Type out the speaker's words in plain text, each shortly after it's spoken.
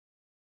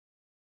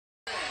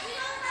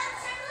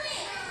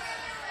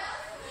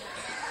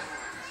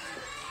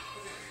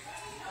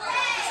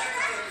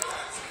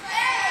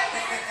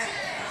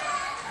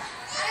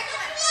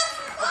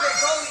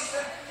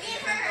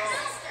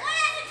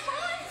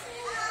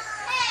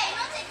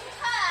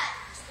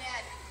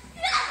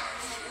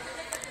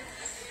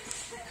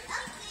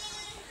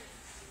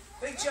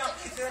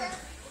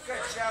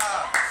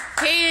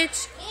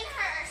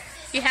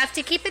have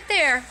to keep it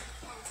there.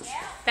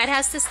 That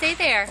has to stay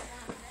there.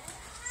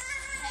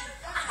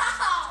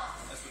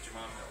 That's what your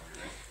mom told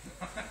you,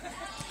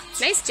 right?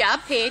 Nice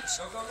job, Paige.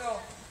 Go, go, go.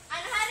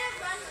 I know how to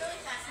run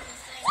really fast in this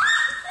thing.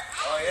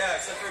 Oh yeah,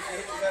 except for if you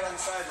hit your head on the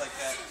side like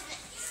that.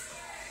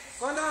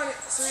 Go on down,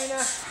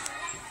 Serena.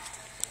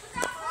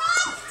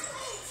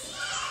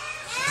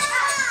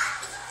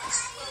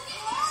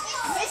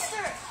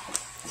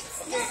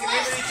 Okay, can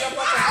anybody jump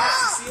up and help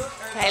to seal it?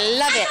 I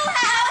love it.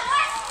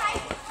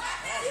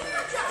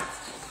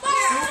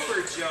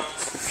 Super jump.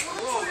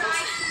 Whoa,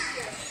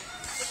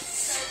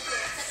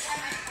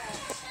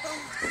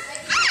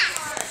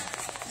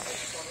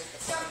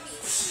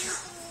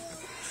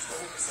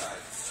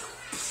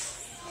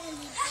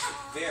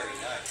 very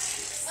nice.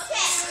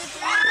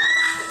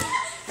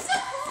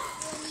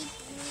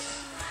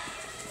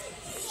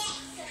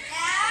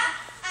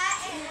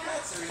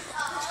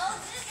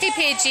 Hey,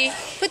 Paigey,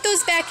 put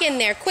those back in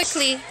there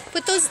quickly.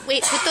 Put those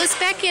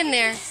back in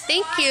there.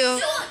 Thank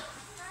you.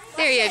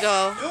 There you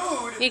go.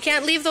 Dude. You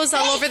can't leave those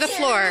all over the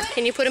floor.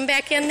 Can you put them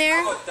back in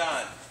there? Oh,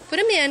 done. Put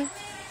them in.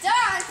 Hey,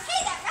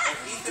 that rat.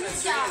 Ethan and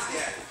Serena's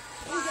dad.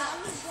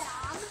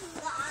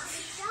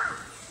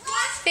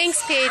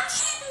 Thanks, Paige.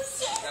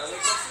 Now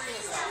look what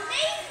Serena's got.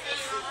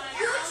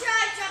 You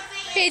try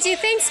jumping. Paigey,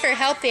 thanks for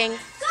helping. Go!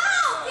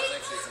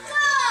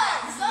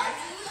 Go!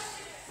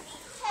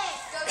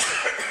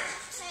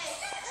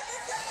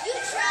 You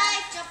try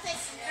jumping.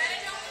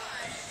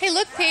 Hey,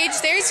 look,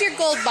 Paige, there's your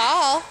gold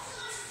ball.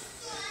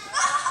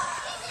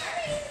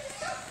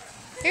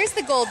 There's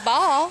the gold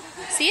ball.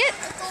 See it?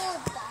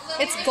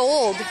 It's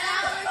gold.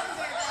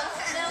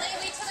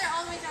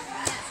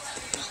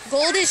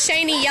 Gold is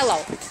shiny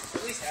yellow.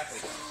 At least halfway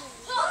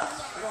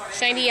done.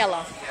 Shiny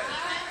yellow.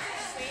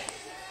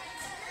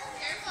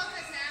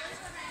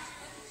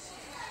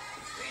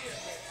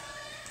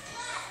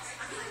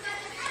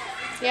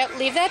 Yep,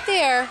 leave that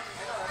there.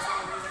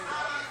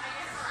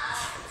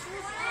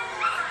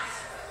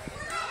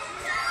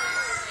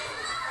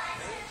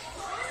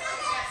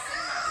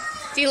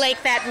 Do you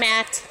like that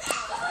mat?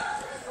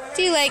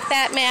 Do you like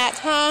that mat,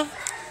 huh?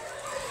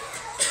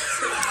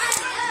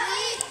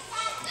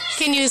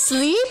 Can you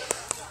sleep?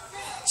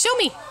 Show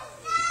me.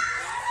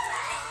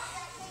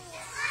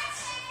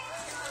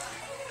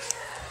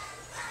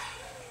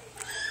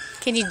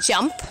 Can you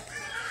jump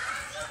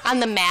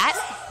on the mat?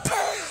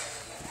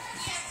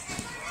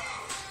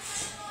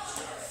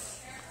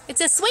 It's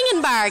a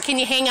swinging bar. Can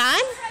you hang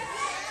on?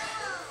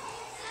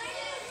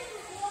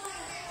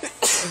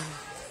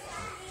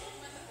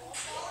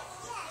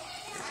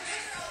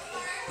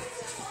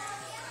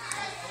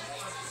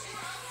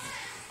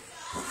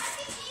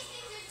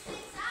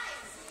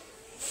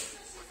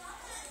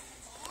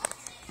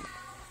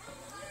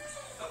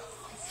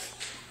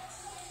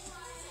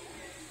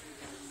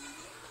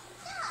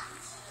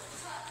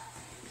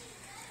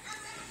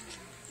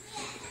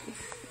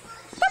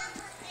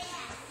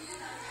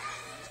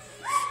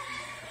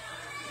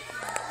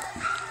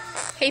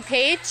 Hey,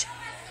 Paige,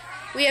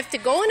 we have to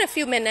go in a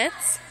few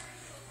minutes.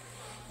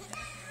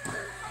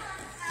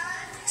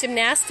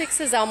 Gymnastics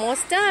is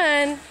almost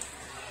done.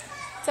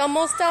 It's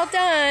almost all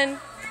done.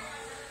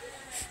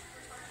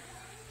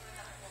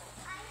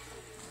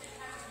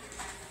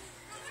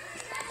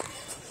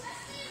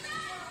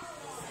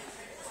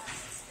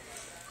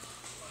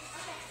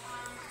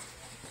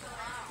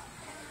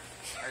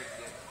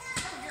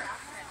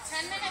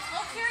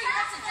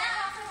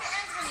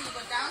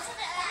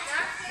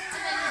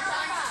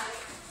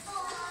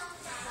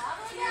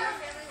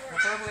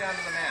 Preferably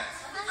onto the mat.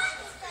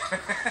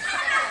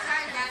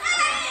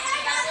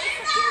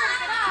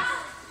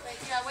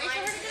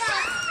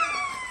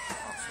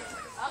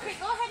 Okay,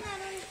 go ahead,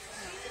 Natalie.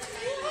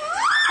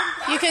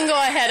 You can go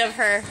ahead of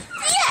her.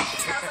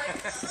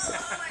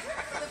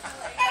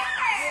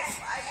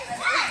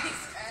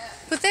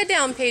 Put that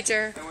down,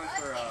 Pager.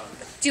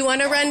 Do you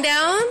want to run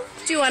down?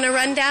 Do you want to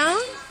run down?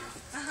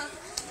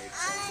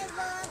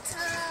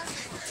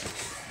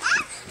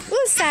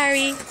 Ooh,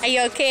 sorry. Are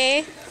you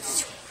okay?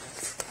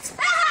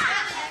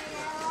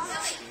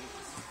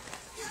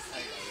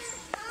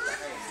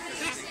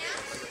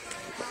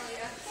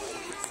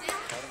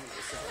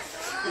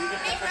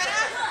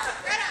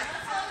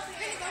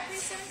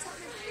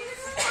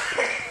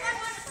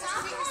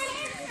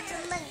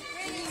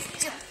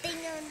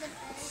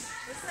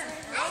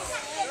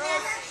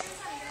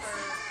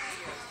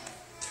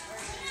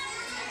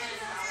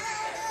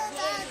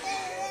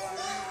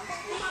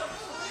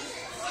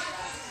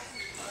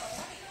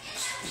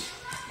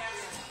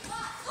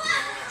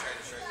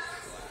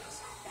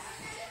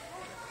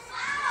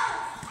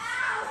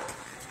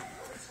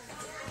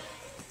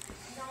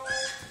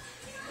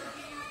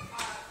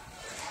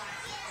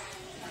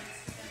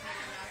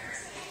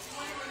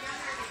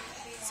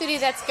 Sudie,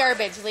 that's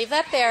garbage. Leave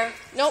that there.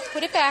 Nope,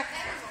 put it back.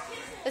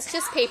 It's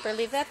just paper.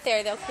 Leave that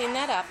there. They'll clean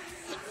that up.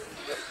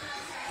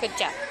 Good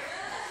job.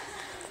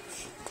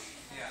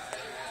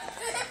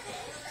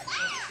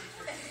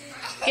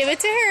 Give it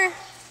to her.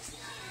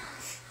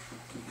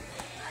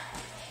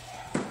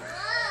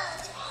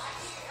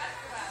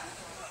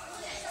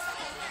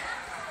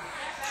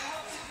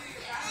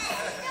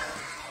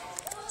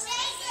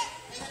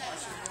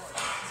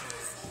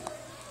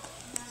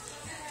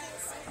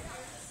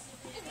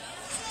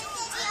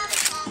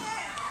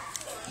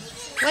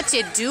 What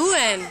you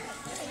doing?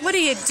 What are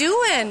you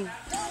doing?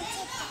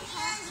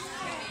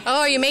 Oh,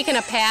 are you making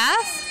a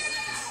path?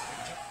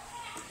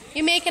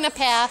 You making a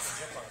path?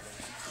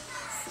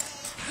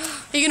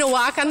 Are you gonna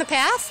walk on the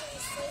path?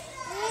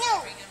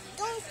 No,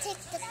 don't take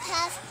the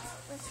path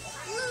with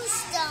blue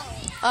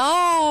stones.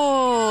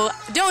 Oh,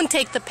 don't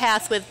take the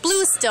path with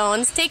blue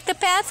stones. Take the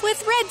path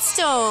with red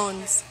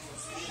stones.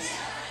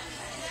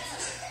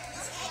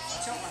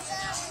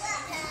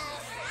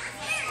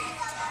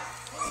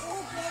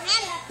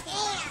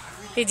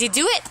 Did you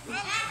do it?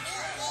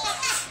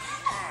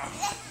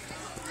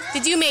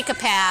 Did you make a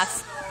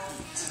path?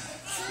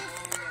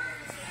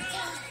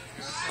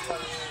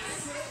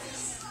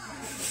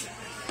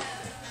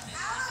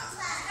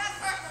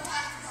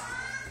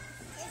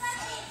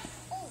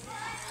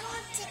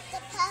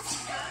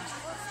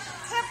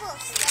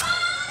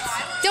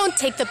 Don't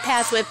take the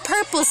path with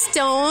purple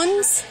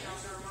stones.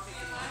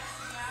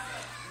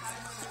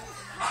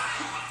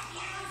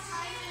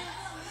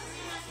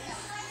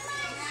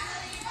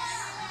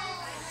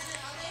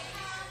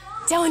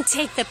 Don't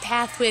take the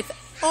path with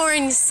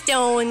orange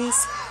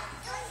stones.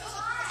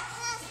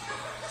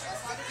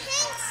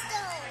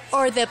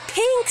 Or the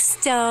pink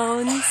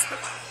stones.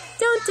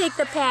 Don't take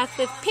the path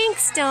with pink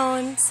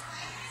stones.